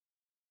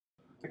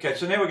Okay,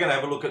 so now we're going to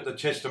have a look at the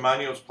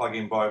Testimonials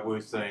plugin by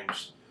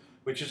WooThemes,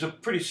 which is a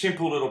pretty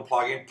simple little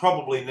plugin.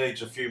 Probably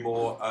needs a few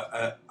more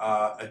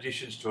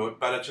additions to it,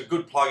 but it's a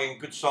good plugin,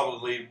 good,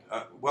 solidly,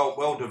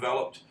 well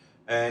developed,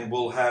 and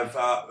we'll have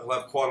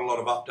quite a lot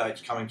of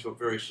updates coming to it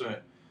very soon.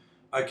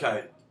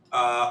 Okay,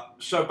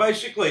 so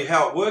basically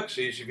how it works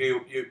is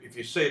if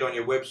you see it on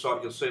your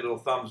website, you'll see a little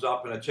thumbs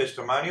up and a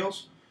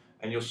testimonials,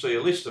 and you'll see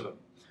a list of them.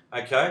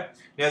 Okay,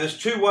 now there's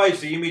two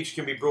ways the image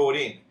can be brought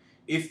in.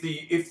 If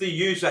the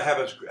user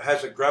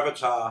has a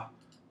gravatar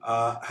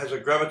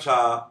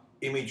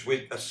image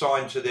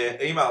assigned to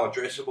their email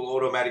address, it will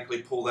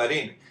automatically pull that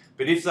in.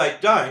 But if they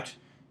don't,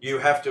 you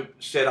have to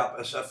set up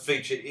a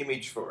featured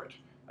image for it.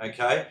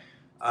 Okay.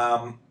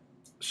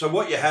 So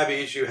what you have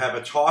is you have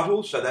a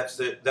title, so that's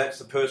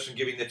the person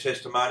giving the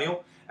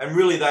testimonial, and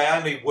really they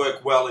only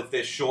work well if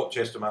they're short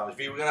testimonials. If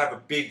you're going to have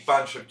a big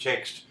bunch of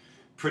text,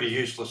 pretty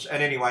useless.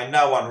 And anyway,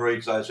 no one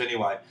reads those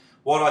anyway.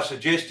 What I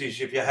suggest is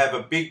if you have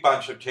a big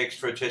bunch of text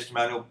for a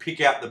testimonial,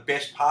 pick out the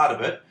best part of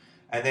it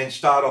and then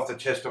start off the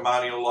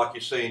testimonial like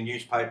you see in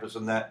newspapers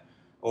and that,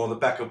 or the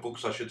back of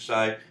books I should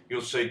say. You'll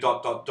see ...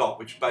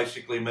 which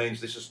basically means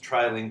this is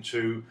trailing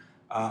to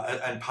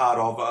and part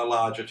of a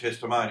larger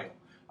testimonial,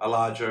 a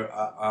larger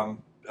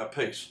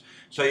piece.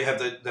 So you have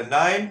the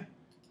name,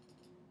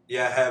 you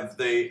have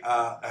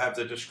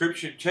the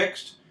description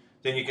text,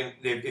 then you can,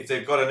 if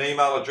they've got an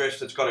email address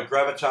that's got a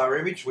gravatar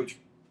image, which,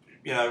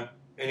 you know,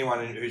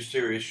 anyone who's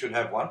serious should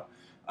have one.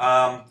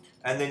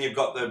 And then you've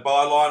got the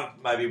byline,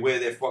 maybe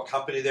what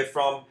company they're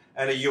from,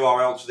 and a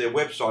URL to their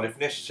website if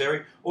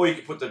necessary. Or you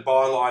could put the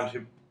byline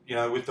to, you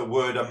know, with the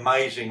word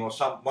amazing or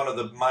one of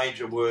the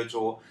major words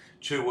or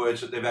two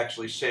words that they've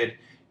actually said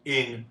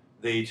in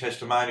the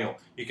testimonial.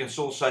 You can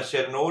also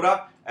set an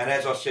order, and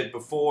as I said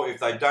before,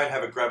 if they don't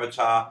have a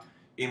gravatar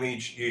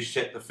image, you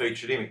set the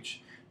featured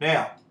image.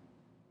 Now,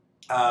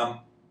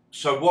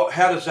 so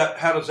how does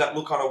that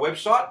look on a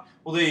website?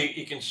 Well, there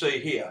you can see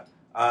here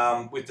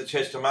with the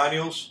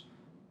testimonials.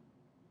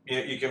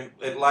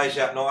 It lays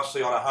out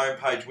nicely on a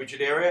homepage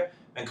widget area,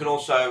 and can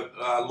also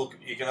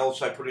you can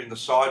also put it in the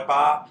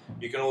sidebar.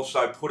 You can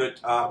also put it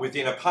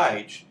within a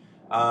page.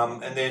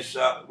 And there's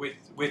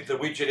with the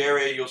widget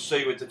area, you'll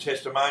see with the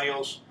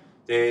testimonials,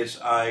 there's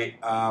a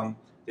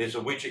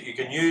widget you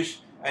can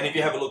use. And if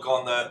you have a look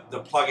on the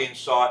plugin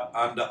site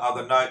under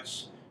other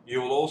notes, you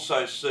will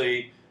also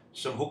see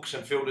some hooks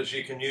and filters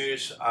you can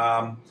use.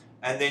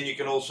 And then you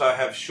can also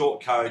have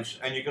short codes,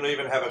 and you can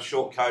even have a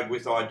short code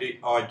with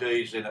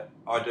IDs in it,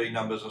 ID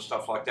numbers and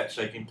stuff like that,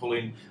 so you can pull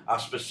in a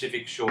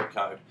specific short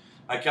code.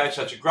 Okay,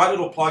 so it's a great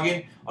little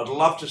plugin. I'd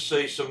love to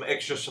see some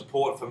extra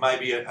support for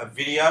maybe a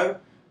video,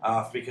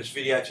 because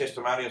video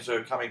testimonials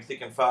are coming thick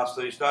and fast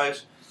these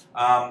days,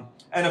 and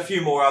a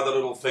few more other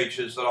little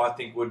features that I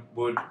think would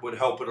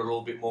help it a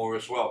little bit more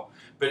as well.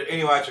 But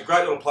anyway, it's a great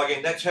little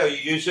plugin. That's how you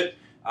use it.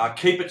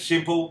 Keep it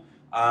simple.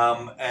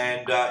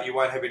 And you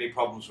won't have any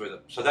problems with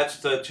it. So that's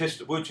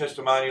the Word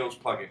Testimonials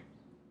plugin.